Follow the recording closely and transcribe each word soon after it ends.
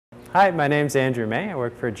Hi, my name's Andrew May. I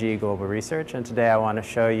work for GE Global Research, and today I want to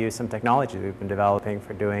show you some technology we've been developing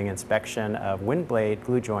for doing inspection of wind blade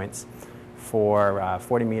glue joints for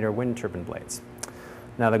 40-meter wind turbine blades.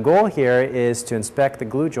 Now the goal here is to inspect the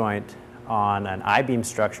glue joint on an I-beam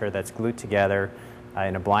structure that's glued together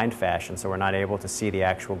in a blind fashion, so we're not able to see the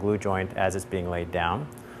actual glue joint as it's being laid down.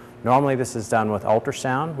 Normally this is done with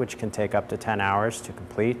ultrasound, which can take up to 10 hours to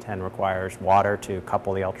complete and requires water to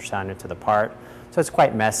couple the ultrasound into the part. So it's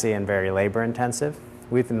quite messy and very labor intensive.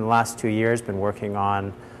 We've in the last 2 years been working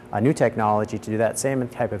on a new technology to do that same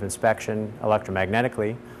type of inspection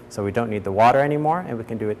electromagnetically, so we don't need the water anymore and we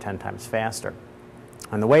can do it 10 times faster.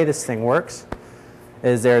 And the way this thing works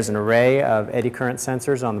is there's an array of eddy current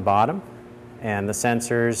sensors on the bottom, and the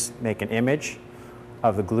sensors make an image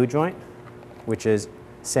of the glue joint, which is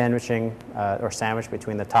sandwiched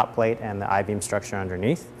between the top plate and the I-beam structure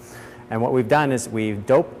underneath. And what we've done is we've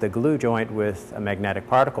doped the glue joint with a magnetic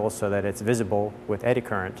particle so that it's visible with eddy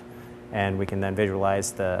current, and we can then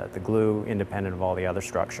visualize the glue independent of all the other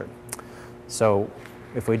structure. So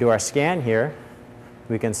if we do our scan here,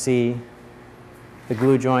 we can see the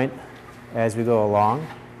glue joint as we go along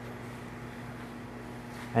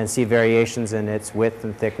and see variations in its width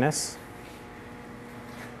and thickness.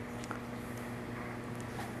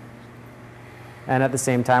 And at the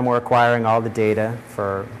same time, we're acquiring all the data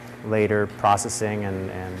for later processing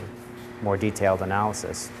and more detailed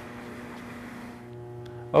analysis.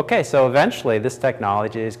 Okay, so eventually this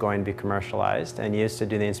technology is going to be commercialized and used to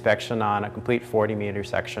do the inspection on a complete 40-meter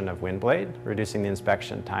section of wind blade, reducing the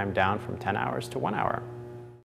inspection time down from 10 hours to 1 hour.